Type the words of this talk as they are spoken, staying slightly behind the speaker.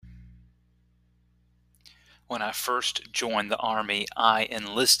When I first joined the Army, I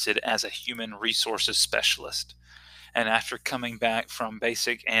enlisted as a human resources specialist. And after coming back from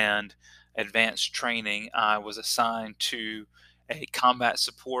basic and advanced training, I was assigned to a combat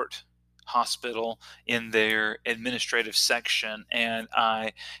support hospital in their administrative section. And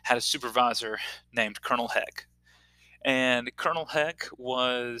I had a supervisor named Colonel Heck. And Colonel Heck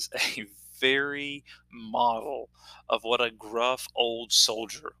was a very model of what a gruff old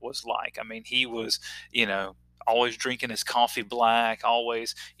soldier was like. I mean, he was, you know, always drinking his coffee black,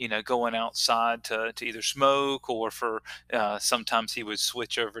 always, going outside to either smoke or for sometimes he would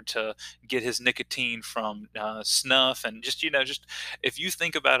switch over to get his nicotine from snuff. And just, just if you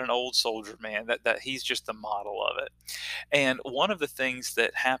think about an old soldier, man, that he's just the model of it. And one of the things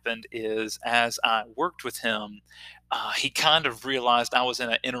that happened is as I worked with him, he kind of realized I was in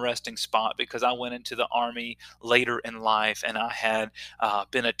an interesting spot because I went into the Army later in life and I had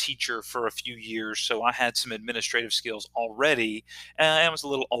been a teacher for a few years. So I had some administrative skills already. And I was a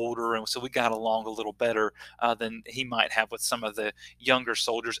little older. And so we got along a little better than he might have with some of the younger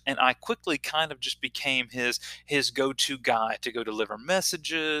soldiers. And I quickly kind of just became his go-to guy to go deliver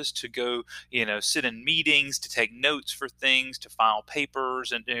messages, to go sit in meetings, to take notes for things, to file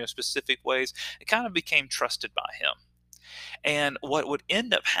papers in specific ways. It kind of became trusted by him. And what would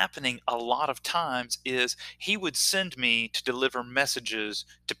end up happening a lot of times is he would send me to deliver messages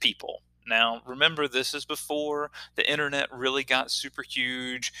to people. Now, remember, this is before the internet really got super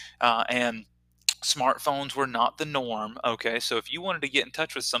huge, and smartphones were not the norm. Okay, so if you wanted to get in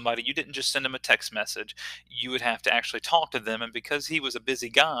touch with somebody, you didn't just send them a text message. You would have to actually talk to them. And because he was a busy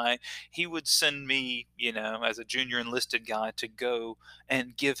guy, he would send me, as a junior enlisted guy, to go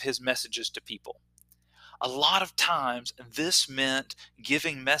and give his messages to people. A lot of times, this meant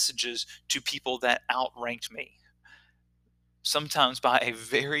giving messages to people that outranked me, sometimes by a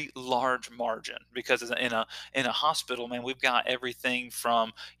very large margin, because in a hospital, man, we've got everything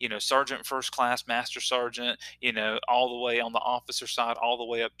from sergeant first class, master sergeant, all the way on the officer side, all the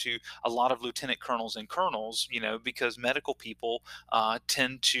way up to a lot of lieutenant colonels and colonels, because medical people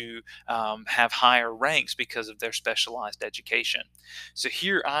tend to have higher ranks because of their specialized education. So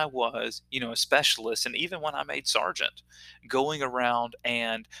here I was, a specialist, and even when I made sergeant, going around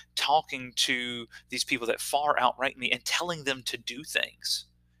and talking to these people that far outrank me and telling them to do things,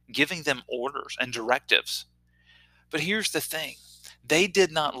 giving them orders and directives. But here's the thing, they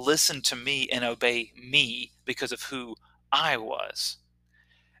did not listen to me and obey me because of who I was.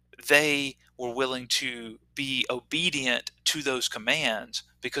 They were willing to be obedient to those commands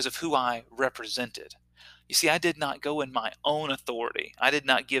because of who I represented. You see, I did not go in my own authority. I did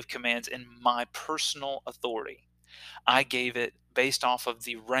not give commands in my personal authority. I gave it based off of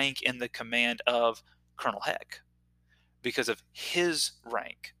the rank in the command of Colonel Heck, because of his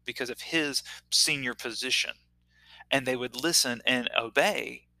rank, because of his senior position. And they would listen and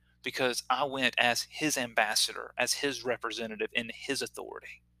obey because I went as his ambassador, as his representative in his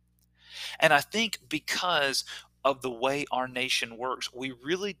authority. And I think because of the way our nation works, we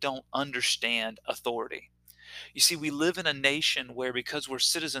really don't understand authority. You see, we live in a nation where, because we're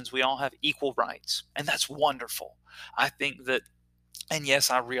citizens, we all have equal rights, and that's wonderful. I think that, and yes,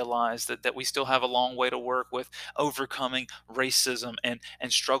 I realize that we still have a long way to work with overcoming racism and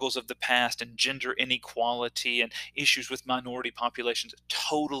struggles of the past and gender inequality and issues with minority populations.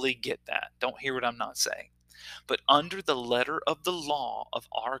 Totally get that. Don't hear what I'm not saying. But under the letter of the law of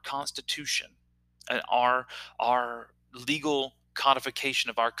our Constitution and our legal codification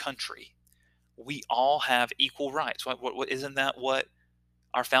of our country, we all have equal rights. What isn't that what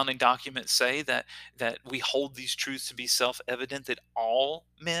our founding documents say, that we hold these truths to be self-evident, that all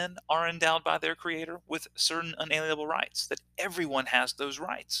men are endowed by their creator with certain unalienable rights, that everyone has those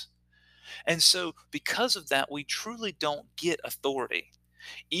rights. And so because of that, we truly don't get authority.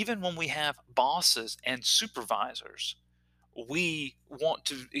 Even when we have bosses and supervisors, we want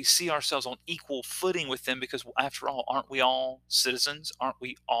to see ourselves on equal footing with them because, after all, aren't we all citizens? Aren't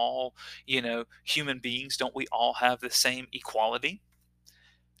we all, human beings? Don't we all have the same equality?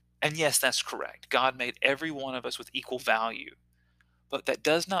 And yes, that's correct. God made every one of us with equal value, but that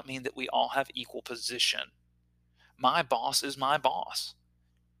does not mean that we all have equal position. My boss is my boss.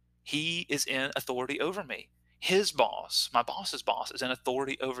 He is in authority over me. His boss, my boss's boss, is in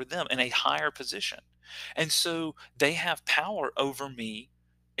authority over them in a higher position. And so they have power over me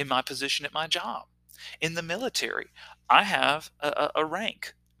in my position at my job. In the military, I have a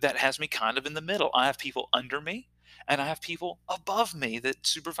rank that has me kind of in the middle. I have people under me and I have people above me that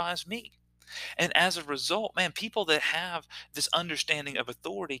supervise me. And as a result, man, people that have this understanding of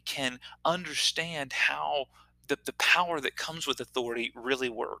authority can understand how the power that comes with authority really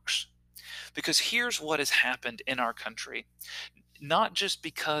works. Because here's what has happened in our country, not just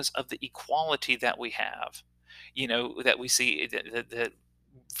because of the equality that we have, that we see that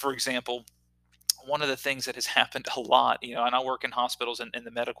for example, one of the things that has happened a lot, and I work in hospitals in the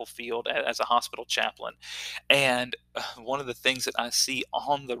medical field as a hospital chaplain. And one of the things that I see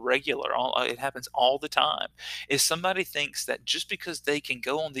on the regular, it happens all the time, is somebody thinks that just because they can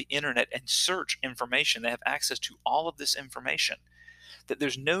go on the internet and search information, they have access to all of this information, that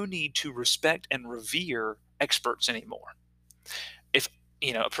there's no need to respect and revere experts anymore. If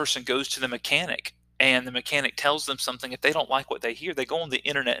a person goes to the mechanic and the mechanic tells them something, if they don't like what they hear, they go on the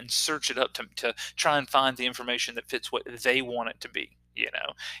internet and search it up to try and find the information that fits what they want it to be.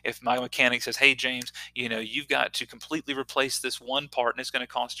 If my mechanic says, hey James, you've got to completely replace this one part and it's going to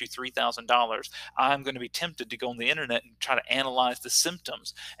cost you $3,000, I'm going to be tempted to go on the internet and try to analyze the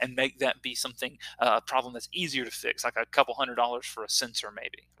symptoms and make that be something, a problem that's easier to fix, like a couple $100 for a sensor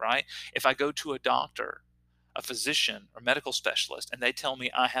maybe, right? If I go to a doctor, a physician or medical specialist, and they tell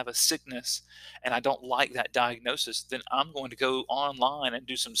me I have a sickness and I don't like that diagnosis, then I'm going to go online and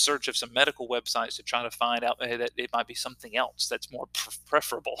do some search of some medical websites to try to find out that it might be something else that's more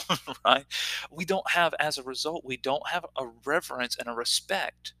preferable, right? As a result, we don't have a reverence and a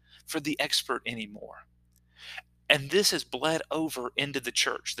respect for the expert anymore. And this has bled over into the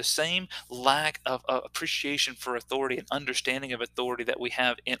church. The same lack of appreciation for authority and understanding of authority that we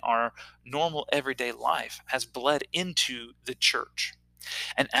have in our normal everyday life has bled into the church.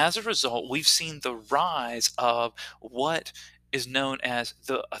 And as a result, we've seen the rise of what is known as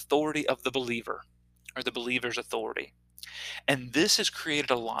the authority of the believer, or the believer's authority. And this has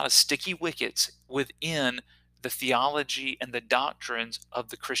created a lot of sticky wickets within the theology and the doctrines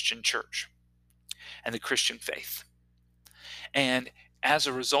of the Christian church and the Christian faith. And as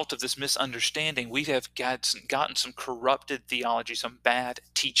a result of this misunderstanding, we have gotten some corrupted theology, some bad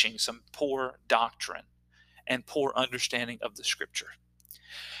teaching, some poor doctrine, and poor understanding of the scripture.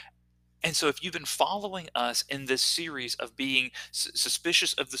 And so, if you've been following us in this series of being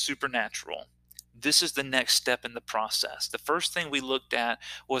suspicious of the supernatural, this is the next step in the process. The first thing we looked at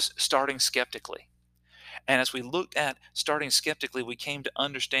was starting skeptically. And as we looked at starting skeptically, we came to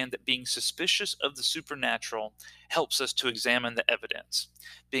understand that being suspicious of the supernatural helps us to examine the evidence.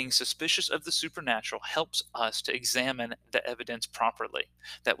 Being suspicious of the supernatural helps us to examine the evidence properly.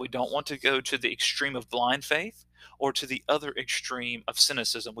 That we don't want to go to the extreme of blind faith or to the other extreme of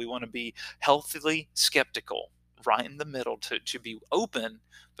cynicism. We want to be healthily skeptical, right in the middle, to be open,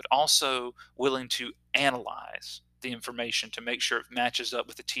 but also willing to analyze the information to make sure it matches up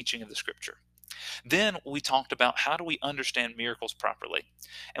with the teaching of the scripture. Then we talked about how do we understand miracles properly.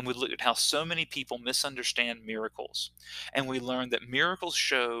 And we looked at how so many people misunderstand miracles. And we learned that miracles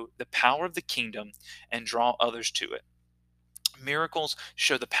show the power of the kingdom and draw others to it. Miracles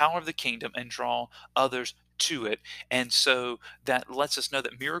show the power of the kingdom and draw others to it. And so that lets us know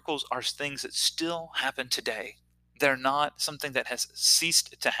that miracles are things that still happen today. They're not something that has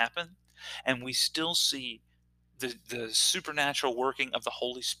ceased to happen. And we still see the supernatural working of the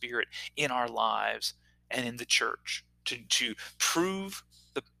Holy Spirit in our lives and in the church to prove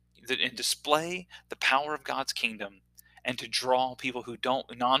and display the power of God's kingdom, and to draw people who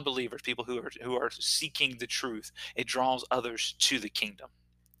don't, non-believers, people who are seeking the truth. It draws others to the kingdom.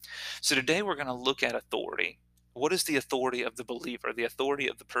 So today we're going to look at authority. What is the authority of the believer, the authority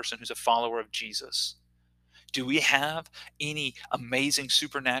of the person who's a follower of Jesus? Do we have any amazing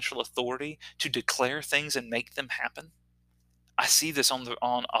supernatural authority to declare things and make them happen? I see this on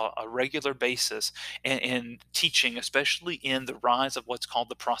a regular basis in teaching, especially in the rise of what's called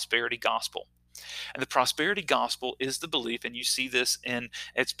the prosperity gospel. And the prosperity gospel is the belief, and you see this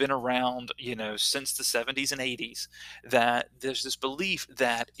it's been around, since the 70s and 80s, that there's this belief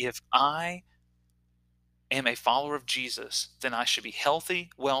that if I am a follower of Jesus, then I should be healthy,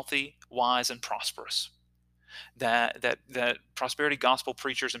 wealthy, wise, and prosperous. That prosperity gospel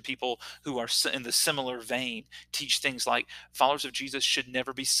preachers and people who are in the similar vein teach things like followers of Jesus should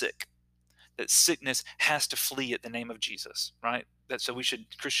never be sick, that sickness has to flee at the name of Jesus, right? That so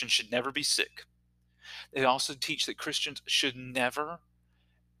Christians should never be sick. They also teach that Christians should never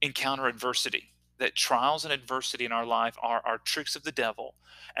encounter adversity, that trials and adversity in our life are tricks of the devil,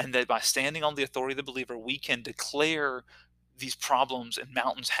 and that by standing on the authority of the believer, we can declare these problems and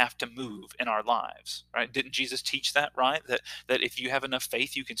mountains have to move in our lives, right? Didn't Jesus teach that, right? That if you have enough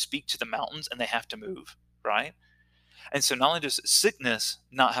faith, you can speak to the mountains and they have to move, right? And so not only does sickness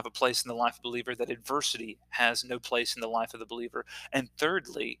not have a place in the life of the believer, that adversity has no place in the life of the believer. And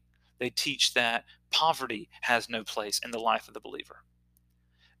thirdly, they teach that poverty has no place in the life of the believer.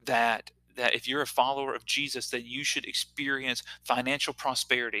 That if you're a follower of Jesus, that you should experience financial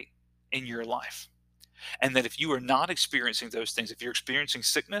prosperity in your life. And that if you are not experiencing those things, if you're experiencing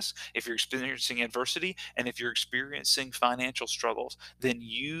sickness, if you're experiencing adversity, and if you're experiencing financial struggles, then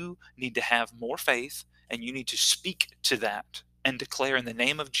you need to have more faith and you need to speak to that and declare in the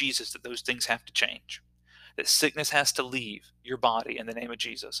name of Jesus that those things have to change. That sickness has to leave your body in the name of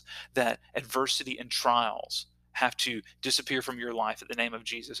Jesus, that adversity and trials have to disappear from your life in the name of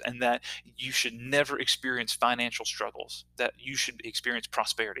Jesus, and that you should never experience financial struggles, that you should experience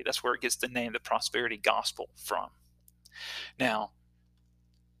prosperity. That's where it gets the name, the prosperity gospel, from. Now,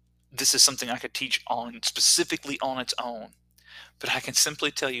 this is something I could teach on specifically on its own, but I can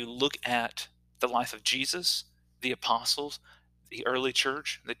simply tell you look at the life of Jesus, the apostles, the early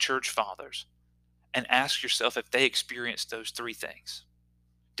church, the church fathers, and ask yourself if they experienced those three things.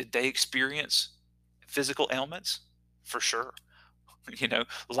 Did they experience physical ailments? For sure.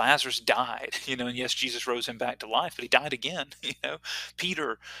 Lazarus died, and yes, Jesus rose him back to life, but he died again.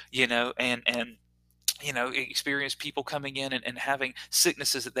 Peter, and experienced people coming in and having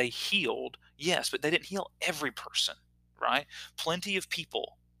sicknesses that they healed. Yes, but they didn't heal every person, right? Plenty of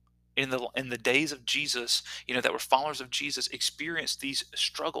people in the days of Jesus, that were followers of Jesus, experienced these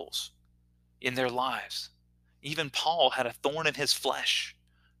struggles in their lives. Even Paul had a thorn in his flesh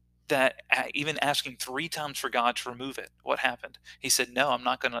that even asking three times for God to remove it, what happened? He said, "No, I'm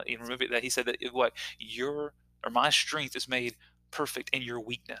not going to remove it." That he said that what your or my strength is made perfect in your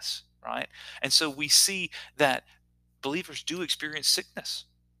weakness, right? And so we see that believers do experience sickness.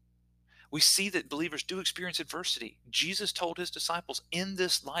 We see that believers do experience adversity. Jesus told his disciples, "In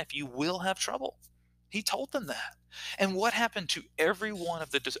this life, you will have trouble." He told them that. And what happened to every one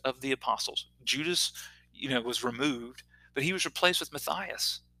of the apostles? Judas, was removed, but he was replaced with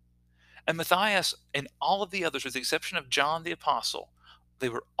Matthias. And Matthias and all of the others, with the exception of John the apostle, they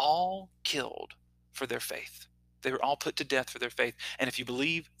were all killed for their faith. They were all put to death for their faith. And if you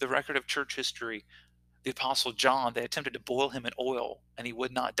believe the record of church history, the apostle John, they attempted to boil him in oil and he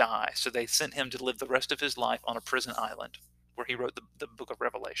would not die. So they sent him to live the rest of his life on a prison island where he wrote the book of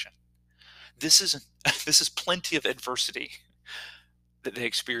Revelation. This is this is plenty of adversity that they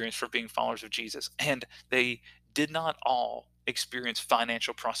experienced for being followers of Jesus. And they did not all experience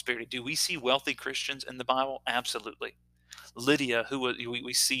financial prosperity. Do we see wealthy Christians in the Bible? Absolutely. Lydia, who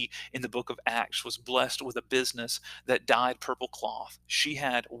we see in the book of Acts, was blessed with a business that dyed purple cloth. She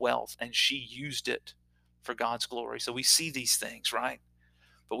had wealth and she used it for God's glory. So we see these things, right?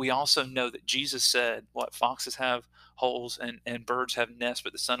 But we also know that Jesus said, what, foxes have holes and birds have nests,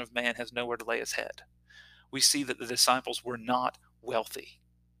 but the Son of Man has nowhere to lay his head. We see that the disciples were not wealthy.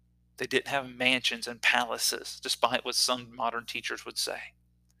 They didn't have mansions and palaces, despite what some modern teachers would say.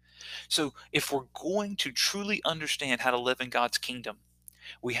 So, if we're going to truly understand how to live in God's kingdom,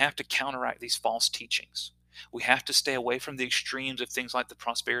 we have to counteract these false teachings. We have to stay away from the extremes of things like the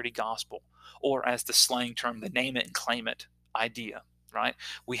prosperity gospel, or as the slang term, the name it and claim it idea, right?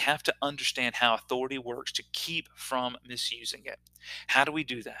 We have to understand how authority works to keep from misusing it. How do we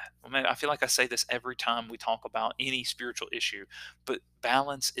do that? Well, man, I feel like I say this every time we talk about any spiritual issue, but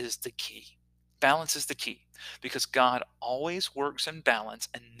balance is the key. Balance is the key because God always works in balance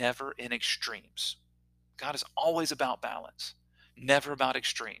and never in extremes. God is always about balance, never about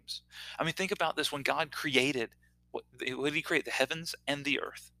extremes. I mean, think about this. When God created, what did he create? The heavens and the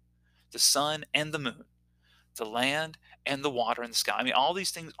earth, the sun and the moon, the land and the water and the sky. I mean, all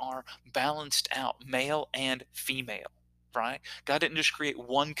these things are balanced out, male and female, right? God didn't just create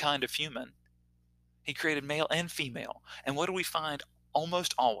one kind of human. He created male and female. And what do we find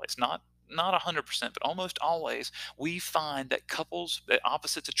almost always? Not 100%, but almost always, we find that that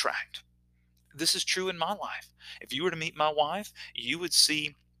opposites attract. This is true in my life. If you were to meet my wife, you would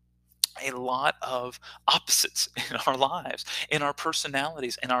see a lot of opposites in our lives, in our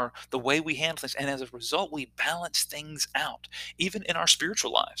personalities, in the way we handle things. And as a result, we balance things out, even in our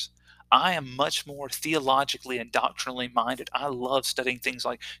spiritual lives. I am much more theologically and doctrinally minded. I love studying things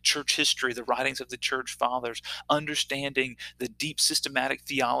like church history, the writings of the church fathers, understanding the deep systematic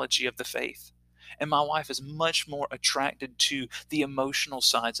theology of the faith. And my wife is much more attracted to the emotional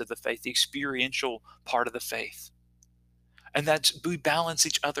sides of the faith, the experiential part of the faith. And we balance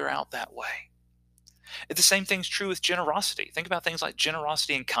each other out that way. The same thing's true with generosity. Think about things like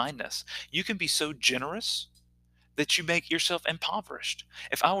generosity and kindness. You can be so generous that you make yourself impoverished.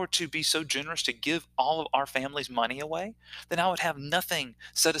 If I were to be so generous to give all of our family's money away, then I would have nothing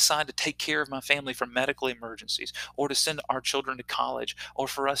set aside to take care of my family from medical emergencies, or to send our children to college, or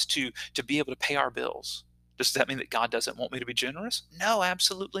for us to be able to pay our bills. Does that mean that God doesn't want me to be generous? No,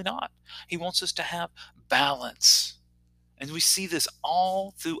 absolutely not. He wants us to have balance. And we see this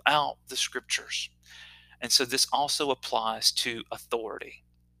all throughout the scriptures. And so this also applies to authority.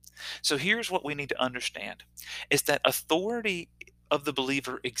 So here's what we need to understand is that authority of the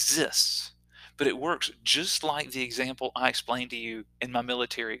believer exists, but it works just like the example I explained to you in my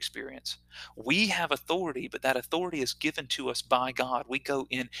military experience. We have authority, but that authority is given to us by God. We go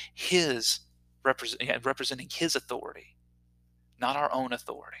in His representing His authority, not our own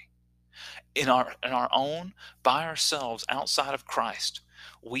authority. In our own, by ourselves, outside of Christ,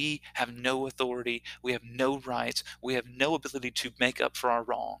 we have no authority, we have no rights, we have no ability to make up for our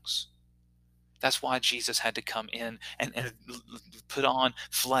wrongs. That's why Jesus had to come in and put on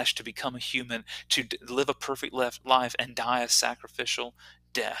flesh to become a human, to live a perfect life and die a sacrificial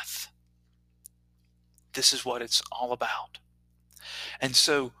death. This is what it's all about. And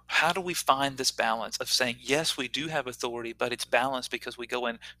so, how do we find this balance of saying, yes, we do have authority, but it's balanced because we go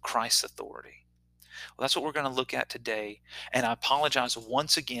in Christ's authority? Well, that's what we're going to look at today. And I apologize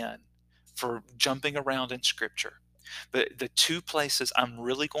once again for jumping around in Scripture. But the two places I'm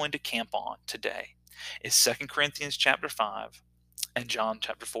really going to camp on today is 2 Corinthians chapter 5 and John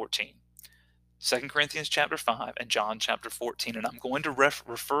chapter 14. 2 Corinthians chapter 5 and John chapter 14. And I'm going to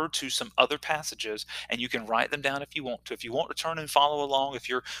refer to some other passages, and you can write them down if you want to. If you want to turn and follow along, if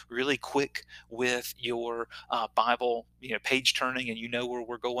you're really quick with your Bible, page turning, and you know where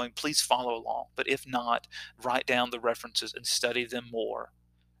we're going, please follow along. But if not, write down the references and study them more,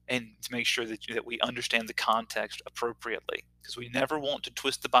 and to make sure that we understand the context appropriately, because we never want to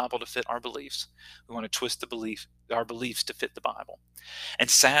twist the Bible to fit our beliefs. We want to twist our beliefs to fit the Bible. And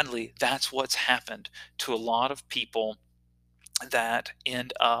sadly, that's what's happened to a lot of people that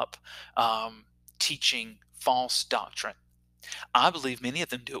end up teaching false doctrine. I believe many of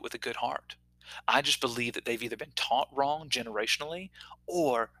them do it with a good heart. I just believe that they've either been taught wrong generationally,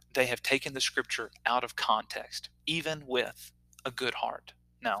 or they have taken the scripture out of context, even with a good heart.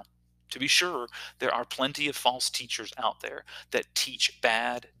 Now, to be sure, there are plenty of false teachers out there that teach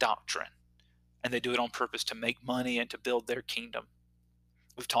bad doctrine, and they do it on purpose to make money and to build their kingdom.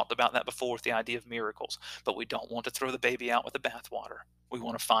 We've talked about that before with the idea of miracles, but we don't want to throw the baby out with the bathwater. We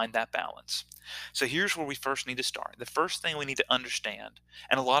want to find that balance. So here's where we first need to start. The first thing we need to understand,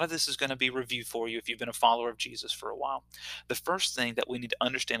 and a lot of this is going to be reviewed for you if you've been a follower of Jesus for a while. The first thing that we need to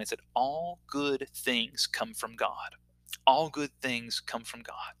understand is that all good things come from God. All good things come from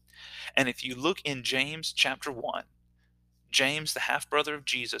God. And if you look in James chapter 1, James, the half brother of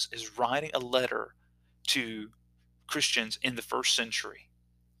Jesus, is writing a letter to Christians in the first century.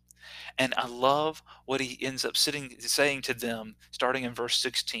 And I love what he ends up saying to them, starting in verse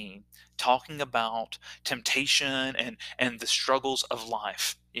 16, talking about temptation and the struggles of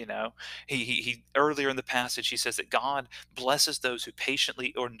life. He earlier in the passage he says that God blesses those who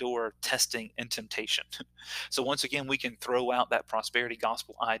patiently endure testing and temptation. So once again, we can throw out that prosperity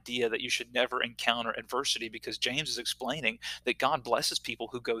gospel idea that you should never encounter adversity, because James is explaining that God blesses people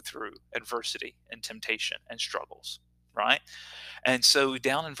who go through adversity and temptation and struggles, right? And so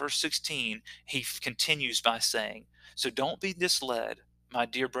down in verse 16, he continues by saying, "So don't be misled, my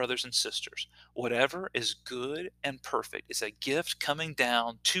dear brothers and sisters. Whatever is good and perfect is a gift coming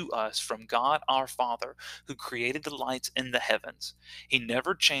down to us from God our Father, who created the lights in the heavens. He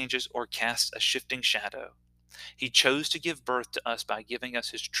never changes or casts a shifting shadow. He chose to give birth to us by giving us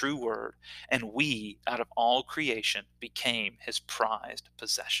his true word, and we, out of all creation, became his prized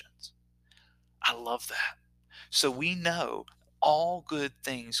possessions." I love that. So we know all good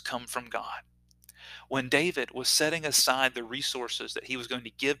things come from God. When David was setting aside the resources that he was going to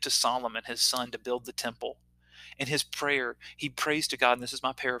give to Solomon, his son, to build the temple, in his prayer, he prays to God, and this is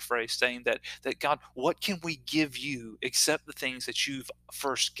my paraphrase, saying that God, what can we give you except the things that you've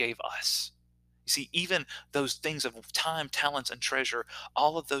first gave us? You see, even those things of time, talents, and treasure,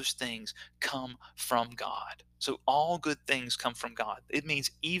 all of those things come from God. So all good things come from God. It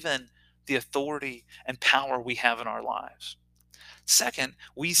means even the authority and power we have in our lives. Second,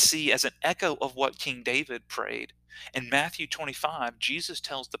 we see as an echo of what King David prayed. In Matthew 25, Jesus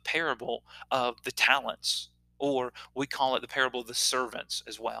tells the parable of the talents, or we call it the parable of the servants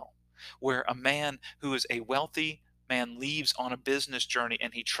as well, where a man who is a wealthy man leaves on a business journey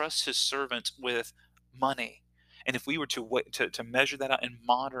and he trusts his servants with money. And if we were to measure that out in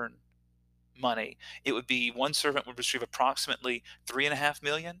modern money, it would be one servant would receive approximately 3.5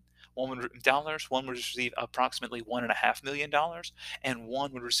 million. One would receive approximately $1.5 million, and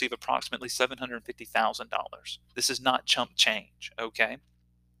one would receive approximately $750,000. This is not chump change, okay?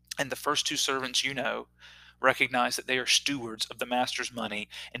 And the first two servants, recognize that they are stewards of the master's money,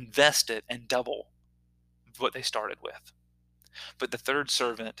 invest it, and double what they started with. But the third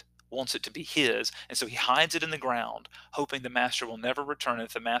servant wants it to be his, and so he hides it in the ground, hoping the master will never return.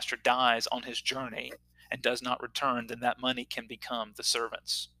 If the master dies on his journey and does not return, then that money can become the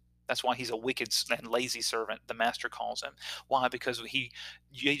servant's. That's why he's a wicked and lazy servant, the master calls him. Why? Because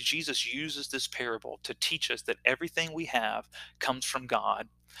Jesus uses this parable to teach us that everything we have comes from God,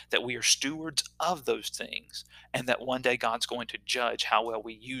 that we are stewards of those things, and that one day God's going to judge how well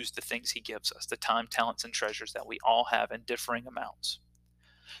we use the things he gives us, the time, talents, and treasures that we all have in differing amounts.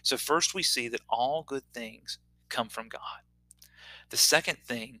 So first we see that all good things come from God. The second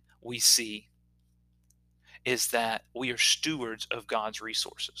thing we see is that we are stewards of God's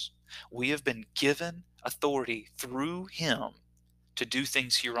resources. We have been given authority through him to do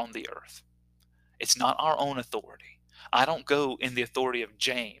things here on the earth. It's not our own authority. I don't go in the authority of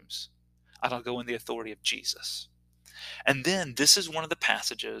James. I don't go in the authority of Jesus. And then this is one of the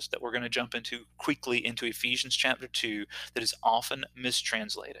passages that we're going to jump into quickly into Ephesians chapter 2 that is often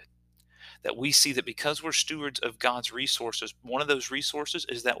mistranslated. That we see that because we're stewards of God's resources, one of those resources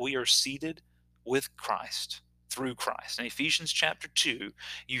is that we are seated with Christ through Christ. In Ephesians chapter 2,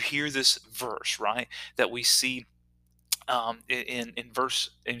 you hear this verse, right? That we see in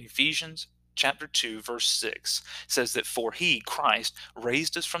Ephesians chapter 2 verse 6 says that for he Christ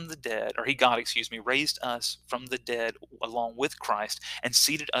raised us from the dead, or he God excuse me raised us from the dead along with Christ and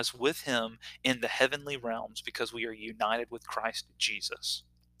seated us with him in the heavenly realms because we are united with Christ Jesus.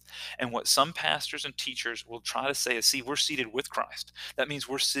 And what some pastors and teachers will try to say is, see, we're seated with Christ. That means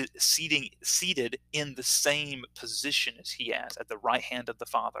we're seated in the same position as he has at the right hand of the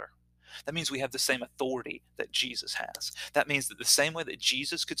Father. That means we have the same authority that Jesus has. That means that the same way that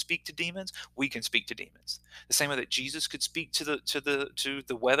Jesus could speak to demons, we can speak to demons. The same way that Jesus could speak to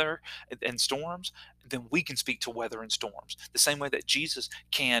the weather and storms, then we can speak to weather and storms. The same way that Jesus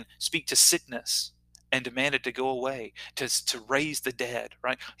can speak to sickness and demand it to go away, to raise the dead,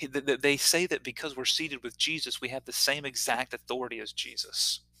 right? They say that because we're seated with Jesus, we have the same exact authority as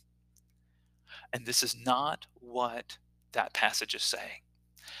Jesus. And this is not what that passage is saying.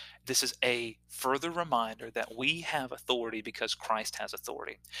 This is a further reminder that we have authority because Christ has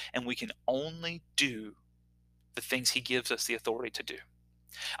authority, and we can only do the things he gives us the authority to do.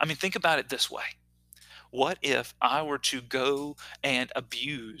 I mean, think about it this way. What if I were to go and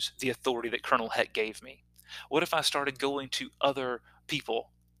abuse the authority that Colonel Heck gave me? What if I started going to other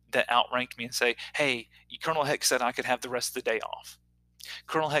people that outranked me and say, hey, Colonel Heck said I could have the rest of the day off.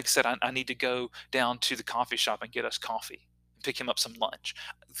 Colonel Heck said I need to go down to the coffee shop and get us coffee and pick him up some lunch.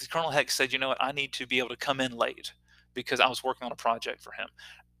 Colonel Heck said, you know what, I need to be able to come in late because I was working on a project for him.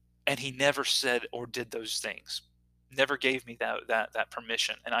 And he never said or did those things, never gave me that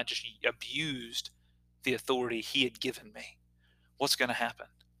permission. And I just abused the authority he had given me. What's going to happen?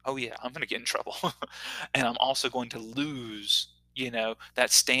 Oh yeah, I'm going to get in trouble. And I'm also going to lose,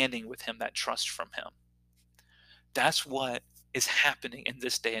 that standing with him, that trust from him. That's what is happening in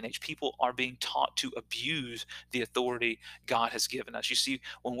this day and age. People are being taught to abuse the authority God has given us. You see,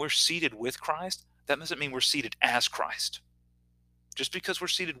 when we're seated with Christ, that doesn't mean we're seated as Christ. Just because we're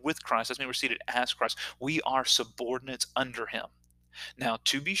seated with Christ doesn't mean we're seated as Christ. We are subordinates under him. Now,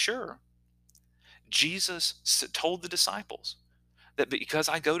 to be sure, Jesus told the disciples that because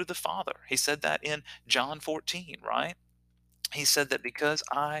I go to the Father, he said that in John 14, right? He said that because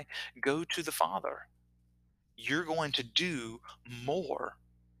I go to the Father, you're going to do more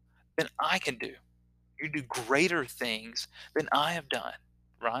than I can do. You do greater things than I have done,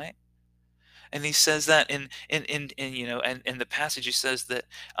 right? And he says that in in the passage he says that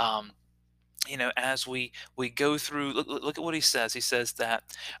as we go through, look at what he says. He says that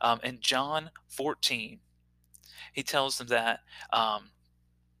in John 14, he tells them that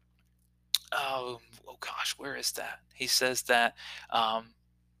oh gosh, where is that? He says that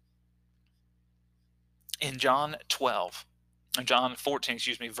in John 12. In John 14,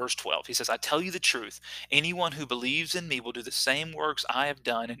 excuse me, verse 12, he says, I tell you the truth. Anyone who believes in me will do the same works I have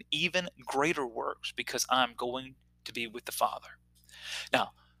done and even greater works because I'm going to be with the Father.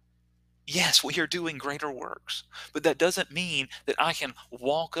 Now, yes, we are doing greater works, but that doesn't mean that I can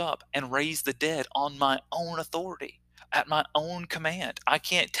walk up and raise the dead on my own authority, at my own command. I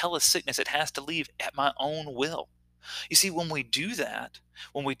can't tell a sickness it has to leave at my own will. You see, when we do that,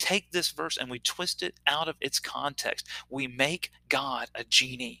 when we take this verse and we twist it out of its context, we make God a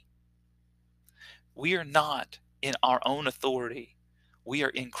genie. We are not in our own authority. We are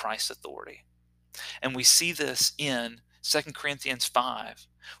in Christ's authority. And we see this in 2 Corinthians 5,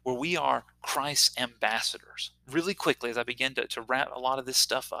 where we are Christ's ambassadors. Really quickly, as I begin to wrap a lot of this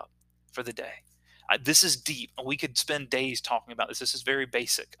stuff up for the day. This is deep. We could spend days talking about this. This is very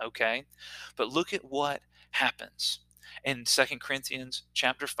basic, okay? But look at what happens in 2 Corinthians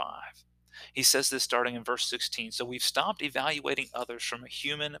chapter 5. He says this starting in verse 16. So we've stopped evaluating others from a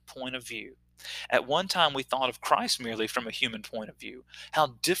human point of view. At one time, we thought of Christ merely from a human point of view.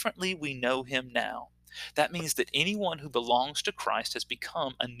 How differently we know him now. That means that anyone who belongs to Christ has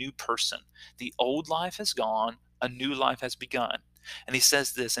become a new person. The old life has gone, a new life has begun. And he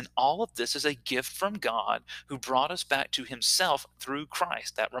says this, and all of this is a gift from God who brought us back to himself through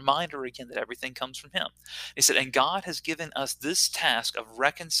Christ. That reminder again that everything comes from him. He said, and God has given us this task of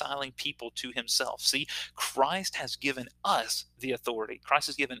reconciling people to himself. See, Christ has given us the authority. Christ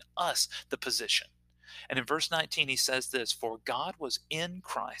has given us the position. And in verse 19, he says this, for God was in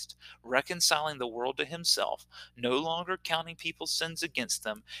Christ, reconciling the world to himself, no longer counting people's sins against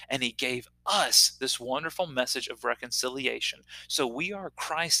them, and he gave us this wonderful message of reconciliation. So we are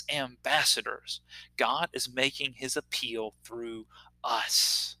Christ's ambassadors. God is making his appeal through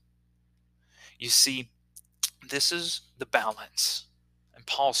us. You see, this is the balance. And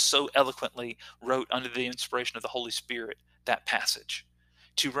Paul so eloquently wrote under the inspiration of the Holy Spirit that passage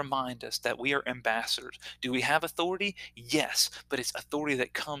to remind us that we are ambassadors. Do we have authority? Yes, but it's authority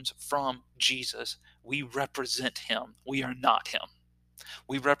that comes from Jesus. We represent him. We are not him.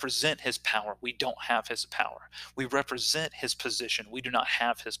 We represent his power. We don't have his power. We represent his position. We do not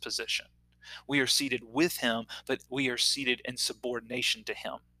have his position. We are seated with him, but we are seated in subordination to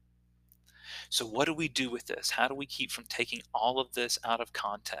him. So, what do we do with this? How do we keep from taking all of this out of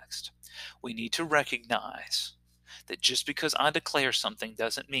context? We need to recognize that just because I declare something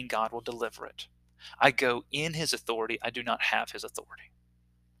doesn't mean God will deliver it. I go in his authority, I do not have his authority.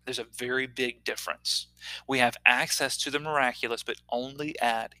 There's a very big difference. We have access to the miraculous, but only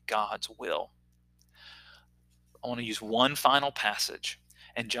at God's will. I want to use one final passage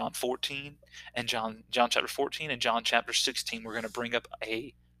in John 14 and John chapter 14 and John chapter 16. We're going to bring up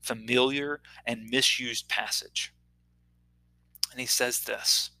a familiar and misused passage. And he says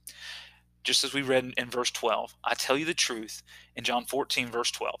this, just as we read in verse 12, I tell you the truth, in John 14,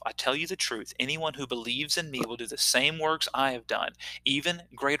 verse 12, I tell you the truth, anyone who believes in me will do the same works I have done, even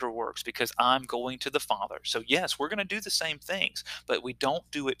greater works, because I'm going to the Father. So yes, we're going to do the same things, but we don't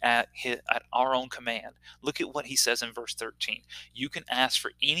do it at our own command. Look at what he says in verse 13. You can ask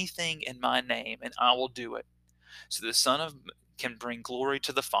for anything in my name, and I will do it. So the Son of can bring glory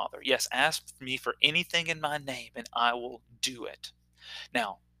to the Father. Yes, ask me for anything in my name, and I will do it.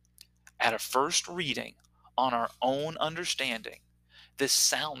 Now, at a first reading, on our own understanding, this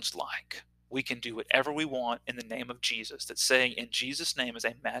sounds like we can do whatever we want in the name of Jesus. That saying in Jesus' name is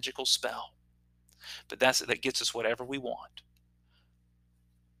a magical spell. But that gets us whatever we want.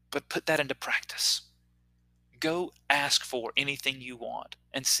 But put that into practice. Go ask for anything you want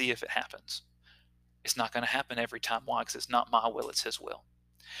and see if it happens. It's not going to happen every time. Why? Because it's not my will, it's his will.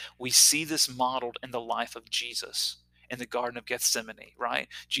 We see this modeled in the life of Jesus in the Garden of Gethsemane, right?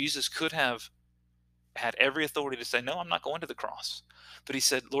 Jesus could have had every authority to say, no, I'm not going to the cross. But he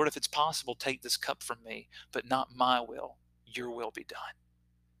said, Lord, if it's possible, take this cup from me, but not my will, your will be done.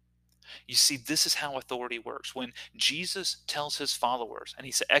 You see, this is how authority works. When Jesus tells his followers, and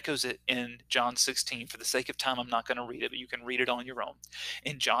he echoes it in John 16, for the sake of time, I'm not going to read it, but you can read it on your own.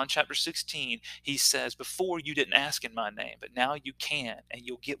 In John chapter 16, he says, before you didn't ask in my name, but now you can, and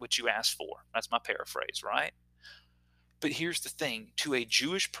you'll get what you asked for. That's my paraphrase, right? But here's the thing, to a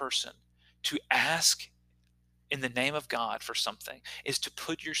Jewish person, to ask in the name of God for something is to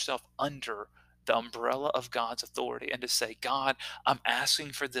put yourself under the umbrella of God's authority and to say, God, I'm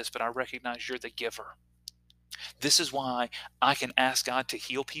asking for this, but I recognize you're the giver. This is why I can ask God to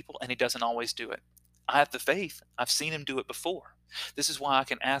heal people and he doesn't always do it. I have the faith. I've seen him do it before. This is why I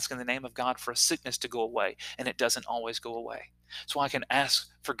can ask in the name of God for a sickness to go away and it doesn't always go away. That's why I can ask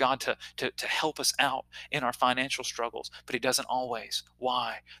for God to help us out in our financial struggles, but he doesn't always.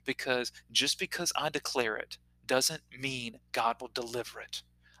 Why? Because just because I declare it doesn't mean God will deliver it.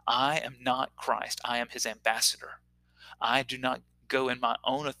 I am not Christ. I am his ambassador. I do not go in my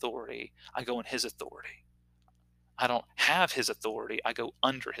own authority. I go in his authority. I don't have his authority. I go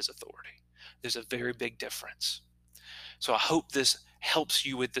under his authority. There's a very big difference. So I hope this helps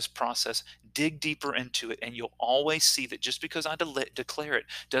you with this process. Dig deeper into it, and you'll always see that just because I declare it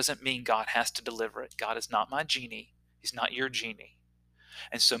doesn't mean God has to deliver it. God is not my genie. He's not your genie.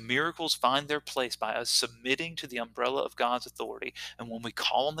 And so miracles find their place by us submitting to the umbrella of God's authority. And when we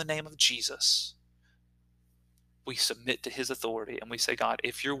call on the name of Jesus, we submit to his authority and we say, God,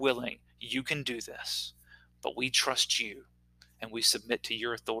 if you're willing, you can do this. But we trust you and we submit to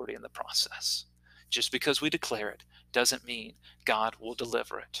your authority in the process. Just because we declare it doesn't mean God will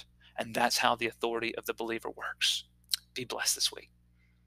deliver it. And that's how the authority of the believer works. Be blessed this week.